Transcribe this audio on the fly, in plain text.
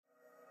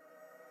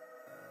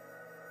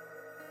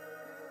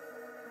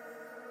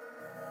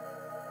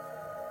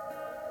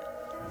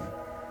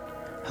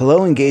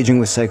Hello, Engaging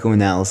with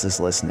Psychoanalysis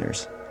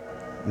listeners.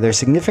 There's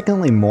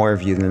significantly more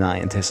of you than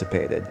I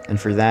anticipated, and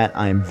for that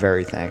I am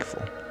very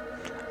thankful.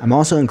 I'm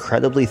also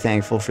incredibly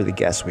thankful for the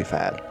guests we've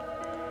had.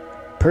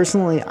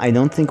 Personally, I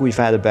don't think we've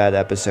had a bad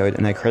episode,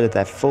 and I credit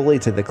that fully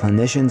to the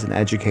clinicians and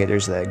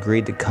educators that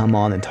agreed to come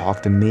on and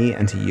talk to me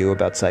and to you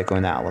about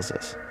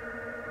psychoanalysis.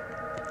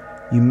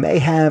 You may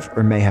have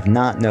or may have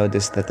not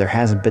noticed that there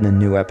hasn't been a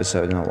new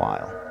episode in a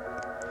while.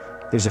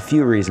 There's a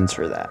few reasons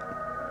for that.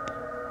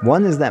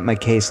 One is that my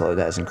caseload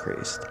has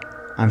increased.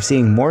 I'm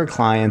seeing more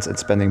clients and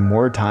spending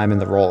more time in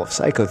the role of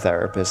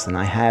psychotherapist than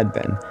I had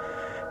been,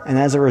 and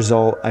as a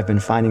result, I've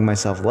been finding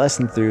myself less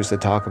enthused to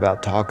talk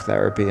about talk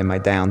therapy in my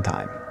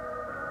downtime.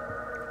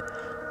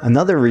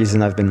 Another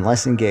reason I've been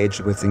less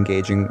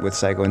engaging with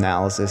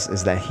psychoanalysis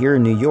is that here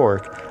in New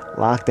York,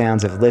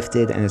 lockdowns have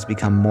lifted and it's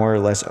become more or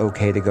less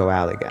okay to go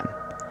out again.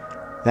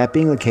 That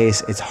being the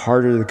case, it's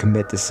harder to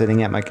commit to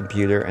sitting at my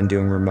computer and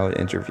doing remote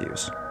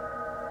interviews.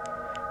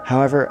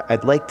 However,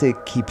 I'd like to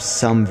keep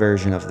some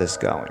version of this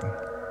going.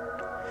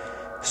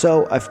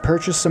 So, I've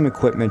purchased some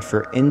equipment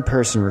for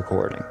in-person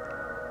recording.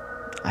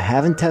 I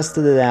haven't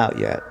tested it out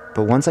yet,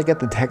 but once I get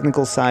the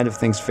technical side of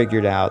things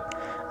figured out,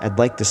 I'd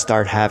like to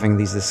start having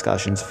these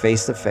discussions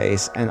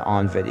face-to-face and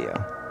on video.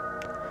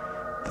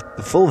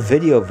 The full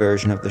video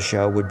version of the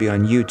show would be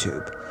on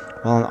YouTube,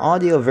 while an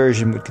audio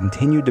version would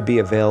continue to be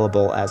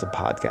available as a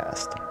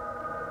podcast.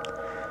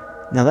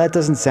 Now that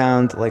doesn't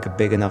sound like a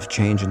big enough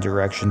change in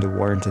direction to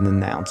warrant an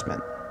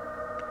announcement.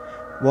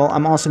 Well,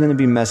 I'm also going to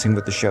be messing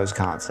with the show's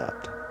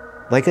concept.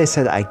 Like I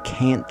said, I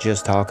can't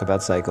just talk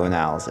about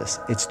psychoanalysis.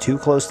 It's too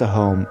close to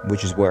home,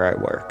 which is where I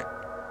work.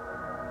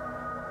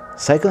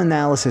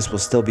 Psychoanalysis will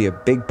still be a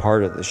big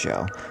part of the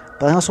show,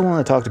 but I also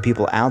want to talk to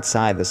people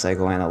outside the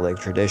psychoanalytic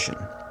tradition.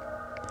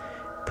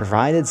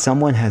 Provided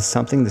someone has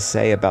something to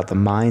say about the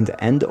mind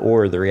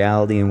and/or the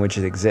reality in which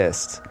it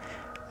exists,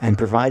 and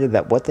provided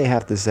that what they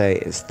have to say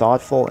is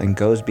thoughtful and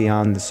goes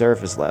beyond the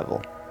surface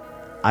level,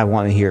 I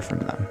want to hear from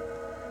them.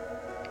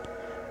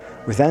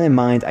 With that in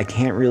mind, I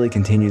can't really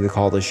continue to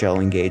call the show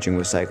Engaging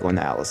with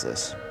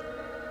Psychoanalysis.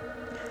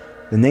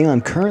 The name I'm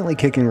currently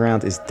kicking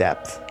around is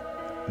Depth.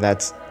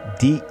 That's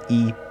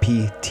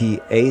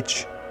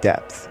D-E-P-T-H,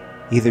 Depth.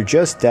 Either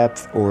just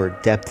Depth or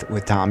Depth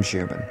with Tom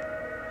Schumann.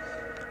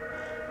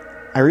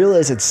 I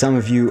realize that some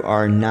of you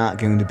are not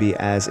going to be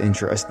as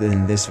interested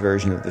in this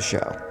version of the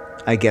show.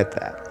 I get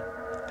that.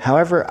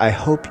 However, I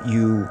hope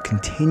you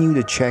continue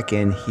to check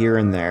in here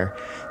and there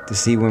to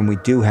see when we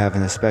do have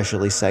an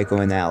especially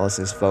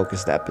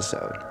psychoanalysis-focused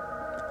episode.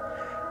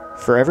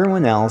 For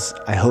everyone else,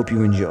 I hope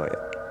you enjoy it.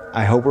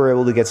 I hope we're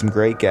able to get some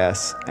great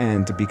guests,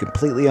 and to be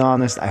completely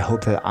honest, I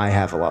hope that I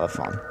have a lot of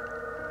fun.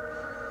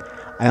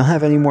 I don't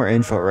have any more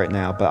info right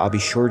now, but I'll be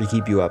sure to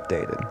keep you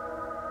updated.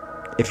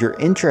 If you're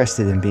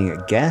interested in being a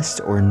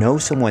guest or know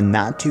someone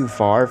not too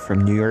far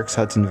from New York's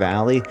Hudson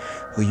Valley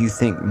who you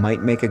think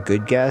might make a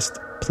good guest,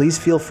 please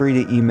feel free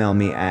to email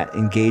me at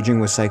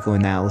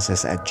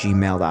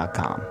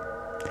engagingwithpsychoanalysis@gmail.com.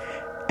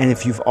 And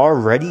if you've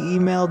already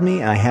emailed me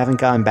and I haven't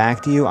gotten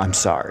back to you, I'm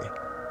sorry.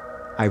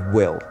 I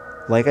will.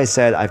 Like I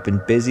said, I've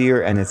been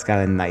busier and it's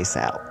gotten nice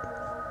out.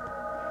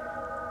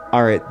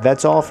 Alright,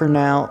 that's all for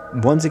now.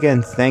 Once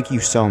again, thank you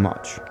so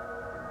much.